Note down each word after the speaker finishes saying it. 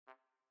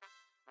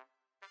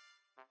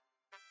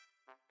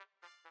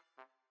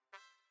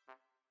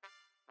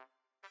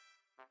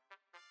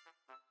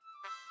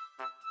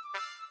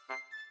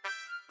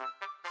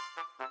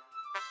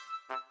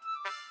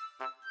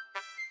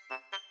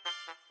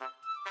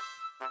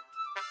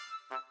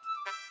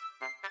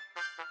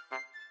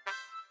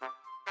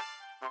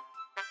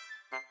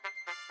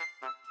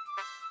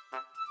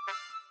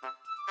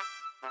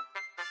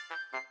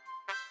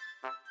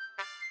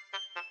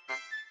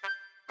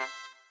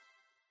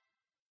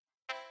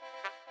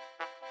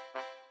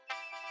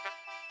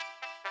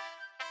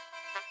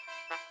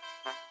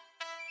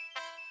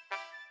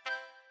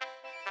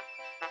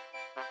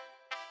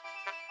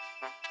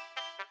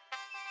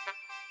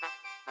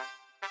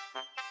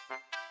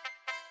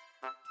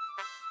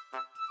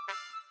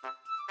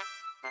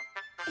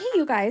Hey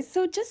you guys,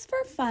 so just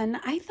for fun,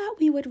 I thought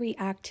we would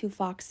react to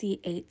Foxy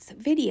 8's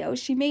video.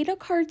 She made a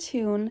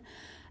cartoon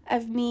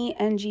of me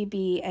and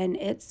GB and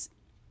it's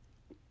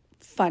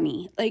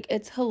funny. Like,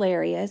 it's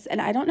hilarious.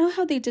 And I don't know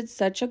how they did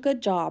such a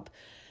good job.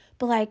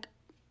 But like,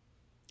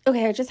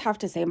 okay, I just have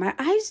to say, my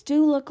eyes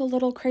do look a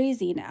little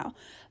crazy now.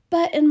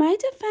 But in my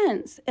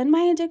defense, in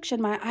my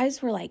addiction, my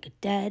eyes were like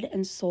dead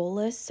and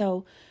soulless.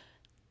 So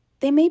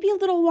they may be a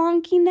little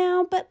wonky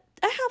now, but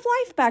I have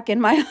life back in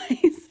my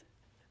eyes.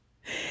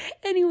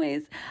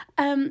 Anyways,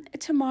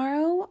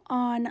 tomorrow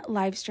on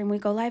live stream, we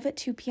go live at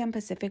 2 p.m.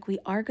 Pacific. We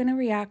are going to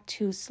react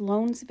to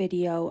Sloane's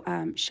video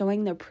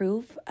showing the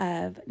proof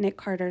of Nick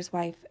Carter's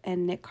wife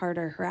and Nick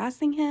Carter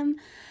harassing him.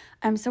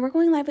 So we're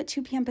going live at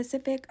 2 p.m.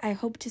 Pacific. I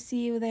hope to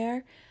see you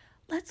there.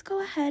 Let's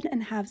go ahead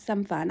and have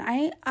some fun.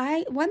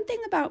 One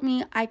thing about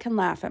me, I can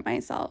laugh at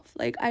myself.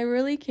 Like, I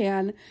really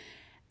can.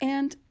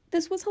 And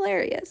this was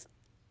hilarious.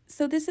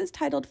 So this is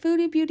titled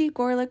Foodie Beauty,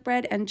 Garlic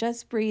Bread, and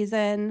Just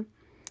Breezin'.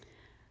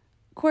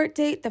 Court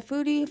date, The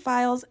Foodie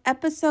Files,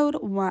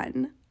 Episode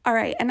 1. All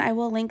right, and I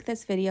will link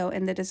this video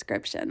in the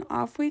description.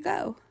 Off we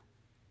go.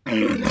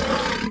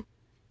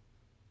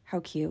 How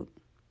cute.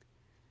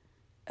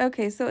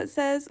 Okay, so it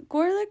says,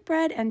 Garlic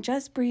Bread and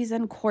Just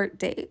Breezin' Court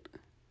Date.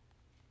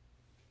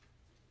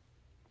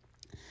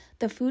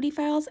 The Foodie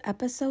Files,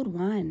 Episode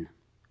 1.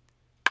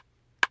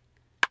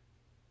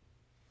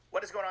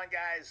 What is going on,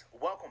 guys?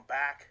 Welcome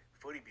back.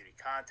 Foodie Beauty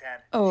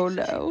content. Oh, She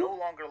no. no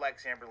longer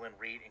likes Amberlynn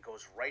Reed and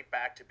goes right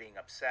back to being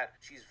upset.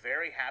 She's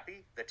very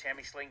happy that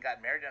Tammy Slayton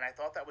got married, and I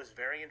thought that was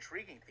very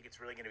intriguing. I think it's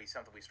really going to be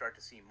something we start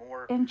to see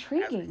more.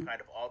 Intriguing. As we've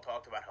kind of all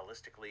talked about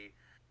holistically,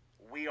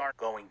 we aren't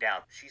going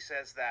down. She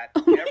says that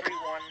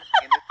everyone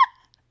in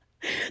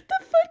the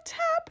foot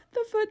tap.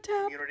 The foot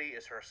tap. community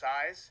is her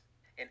size,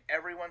 and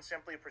everyone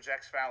simply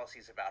projects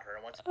fallacies about her.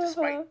 And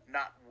despite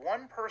not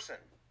one person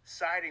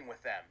siding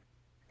with them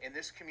in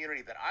this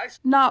community that I saw,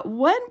 not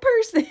one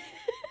person.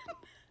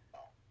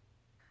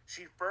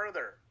 she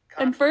further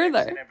and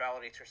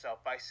invalidates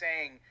herself by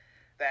saying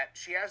that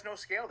she has no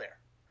scale there.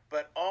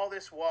 But all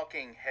this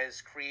walking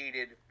has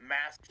created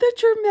mass. The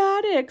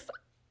dramatics.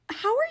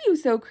 How are you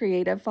so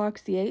creative,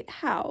 Foxy 8?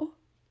 How?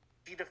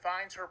 She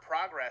defines her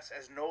progress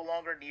as no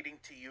longer needing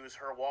to use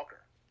her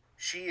walker.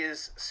 She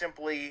is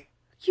simply...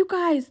 You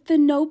guys, the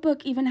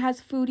notebook even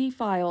has Foodie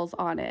Files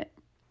on it.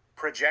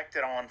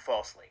 Projected on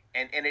falsely.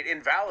 And it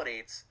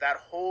invalidates that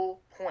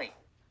whole point.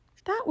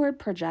 That word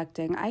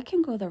projecting, I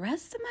can go the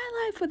rest of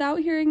my life without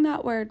hearing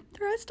that word.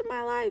 The rest of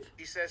my life.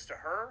 She says to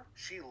her,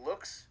 she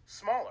looks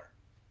smaller.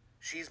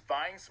 She's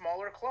buying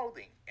smaller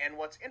clothing. And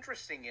what's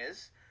interesting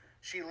is,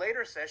 she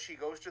later says she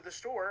goes to the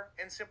store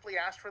and simply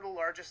asks for the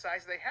largest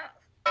size they have.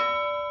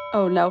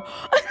 Oh, no.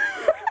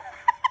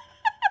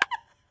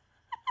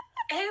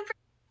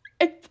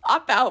 I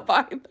pop out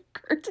behind the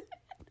curtain.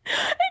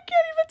 I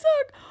can't even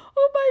talk.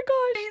 Oh my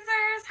gosh.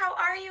 Lasers, how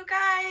are you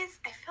guys?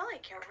 I feel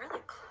like you're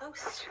really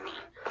close to me.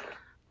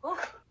 Whoa.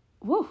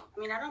 Woo. I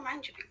mean, I don't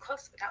mind you being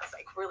close, but that was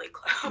like really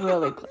close.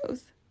 Really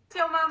close.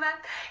 Yo, mama,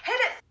 hit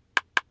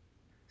it.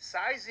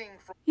 Sizing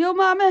for... Yo,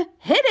 mama,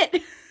 hit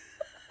it.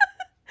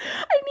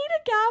 I need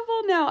a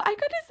gavel now. I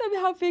gotta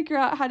somehow figure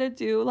out how to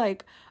do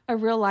like a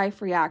real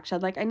life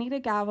reaction. Like, I need a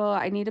gavel.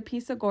 I need a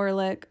piece of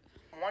garlic.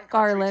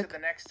 Garlic, to the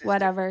next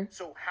whatever.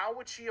 So how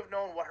would she have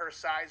known what her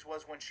size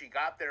was when she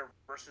got there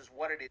versus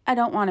what it is I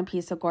don't want a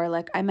piece of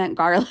garlic. I meant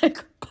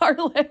garlic.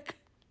 Garlic.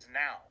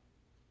 now?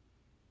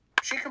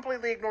 She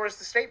completely ignores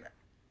the statement.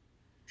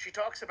 She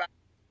talks about...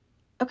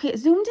 Okay,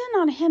 zoomed in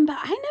on him, but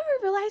I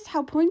never realized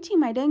how pointy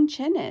my dang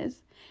chin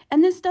is.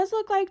 And this does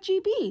look like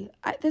GB.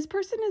 This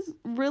person is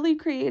really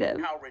creative.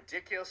 How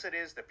ridiculous it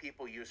is that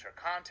people use her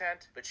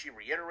content, but she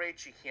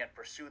reiterates she can't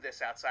pursue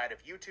this outside of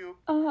YouTube.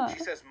 She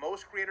says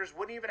most creators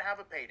wouldn't even have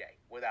a payday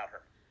without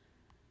her.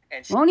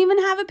 And she won't even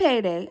have a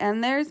payday.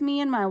 And there's me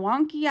and my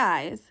wonky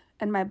eyes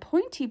and my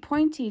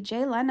pointy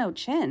Jay Leno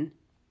chin.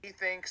 She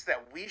thinks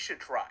that we should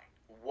try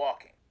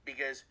walking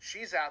because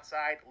she's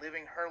outside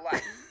living her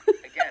life.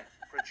 Again,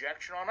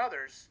 projection on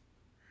others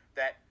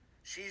that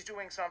she's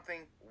doing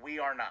something we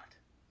are not.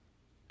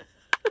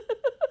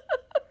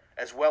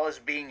 As well as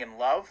being in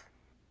love,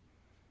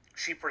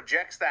 she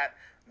projects that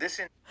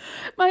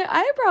my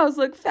eyebrows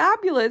look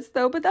fabulous,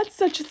 though, but that's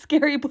such a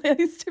scary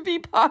place to be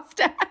paused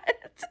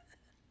at.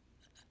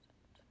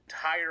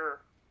 Entire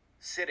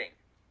sitting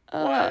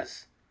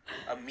was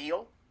a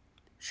meal.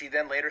 She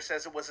then later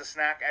says it was a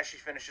snack as she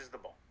finishes the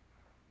bowl.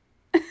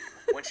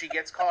 When she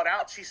gets called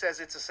out, she says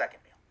it's a second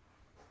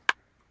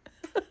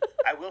meal.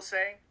 I will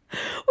say...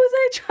 Was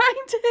I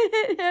trying to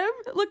hit him?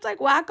 It looked like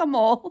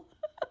whack-a-mole.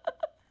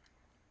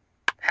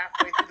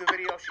 Halfway through the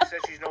video, she says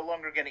she's no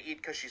longer going to eat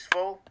because she's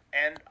full,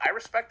 and I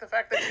respect the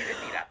fact that she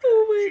didn't eat after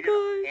Oh my She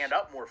didn't hand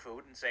up more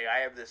food and say, I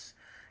have this,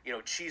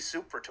 cheese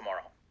soup for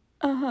tomorrow.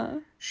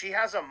 She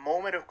has a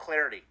moment of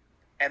clarity,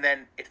 and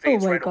then it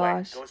fades right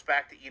away. Goes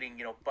back to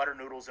eating, butter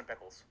noodles and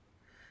pickles.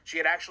 She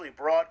had actually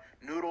brought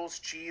noodles,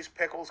 cheese,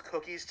 pickles,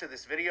 cookies to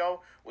this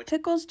video.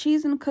 Pickles,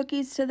 cheese, and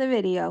cookies to the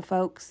video,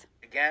 folks.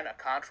 Again, a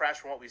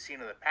contrast from what we've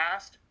seen in the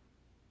past.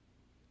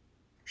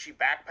 She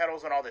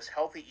backpedals on all this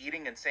healthy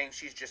eating and saying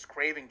she's just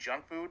craving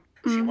junk food.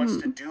 She wants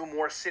to do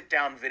more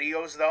sit-down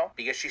videos, though,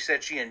 because she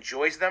said she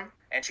enjoys them,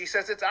 and she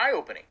says it's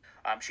eye-opening.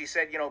 She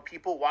said, you know,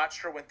 people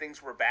watched her when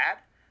things were bad,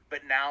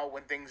 but now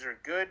when things are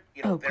good,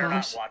 you know, they're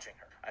not watching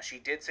her. She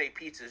did say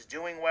pizza's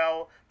doing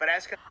well, but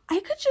as... I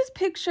could just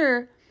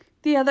picture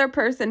the other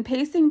person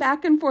pacing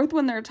back and forth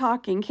when they're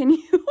talking. Can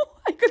you?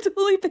 I could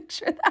totally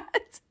picture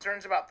that.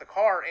 Concerns about the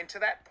car, and to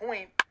that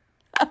point,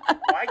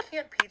 why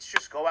can't Pete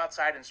just go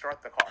outside and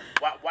start the car?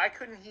 Why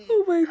couldn't he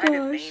kind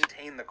of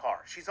maintain the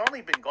car? She's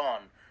only been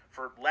gone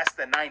for less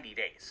than 90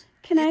 days.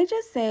 Can I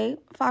just say,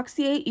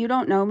 Foxy 8, you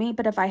don't know me,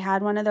 but if I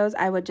had one of those,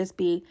 I would just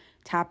be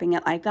tapping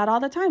it like that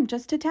all the time,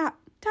 just to tap.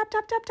 Tap,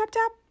 tap, tap, tap,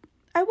 tap.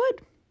 I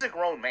would. He's a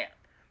grown man.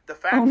 The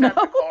fact that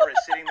the car is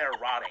sitting there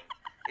rotting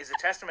is a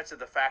testament to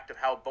the fact of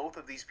how both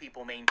of these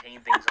people maintain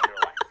things in their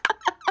life.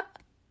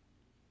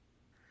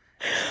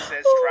 And she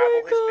says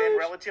travel has been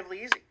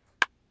relatively easy.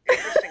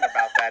 Interesting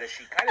about that is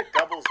she kind of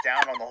doubles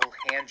down on the whole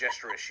hand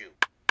gesture issue.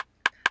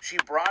 She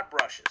broad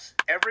brushes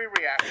every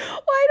reaction.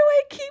 Why do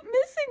I keep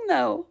missing,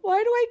 though?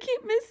 Why do I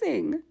keep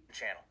missing?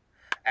 Channel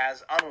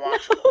as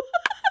unwatchable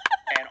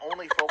and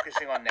only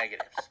focusing on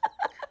negatives.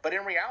 But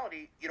in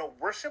reality, you know,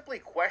 we're simply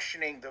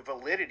questioning the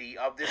validity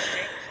of this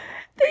change.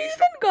 They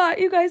even got,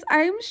 you guys,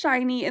 I'm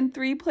shiny in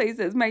 3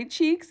 places. My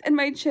cheeks and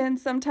my chin,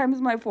 sometimes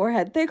my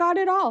forehead. They got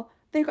it all.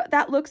 They got,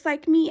 that looks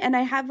like me, and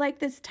I have like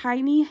this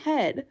tiny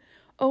head.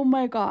 Oh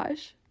my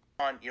gosh.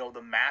 On, you know,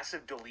 the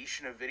massive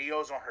deletion of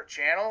videos on her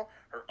channel,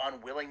 her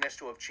unwillingness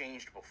to have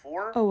changed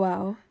before. Oh,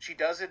 wow. She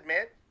does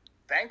admit,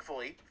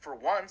 thankfully, for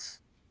once,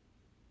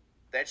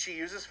 that she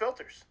uses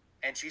filters.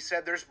 And she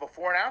said there's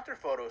before and after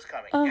photos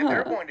coming, and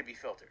they're going to be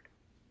filtered.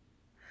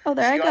 Oh,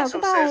 there I go. She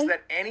also says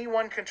that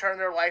anyone can turn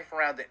their life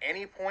around at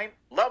any point.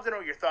 Love to know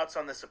your thoughts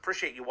on this.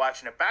 Appreciate you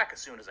watching it back as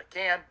soon as I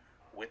can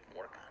with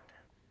more content.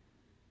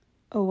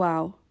 Oh,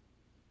 wow.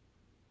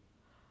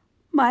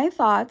 My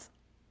thoughts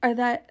are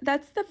that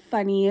that's the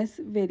funniest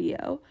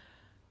video.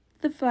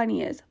 The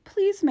funniest.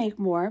 Please make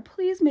more.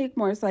 Please make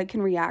more so I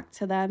can react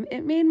to them.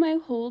 It made my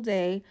whole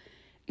day.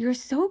 You're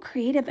so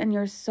creative and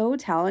you're so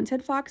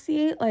talented,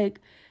 Foxy. Like,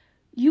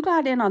 you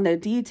got in on the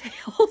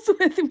details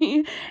with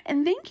me.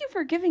 And thank you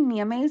for giving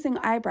me amazing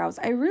eyebrows.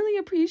 I really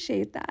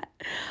appreciate that.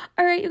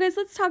 All right, you guys,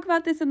 let's talk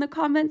about this in the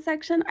comment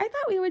section. I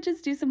thought we would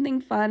just do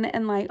something fun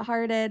and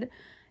lighthearted.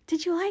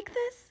 Did you like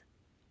this?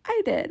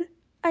 I did.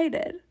 I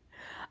did.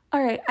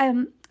 All right,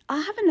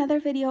 I'll have another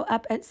video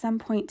up at some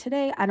point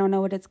today. I don't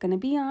know what it's going to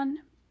be on,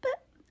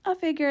 but I'll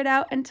figure it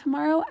out. And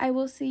tomorrow I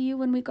will see you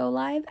when we go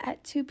live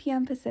at 2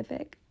 p.m.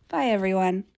 Pacific. Bye, everyone.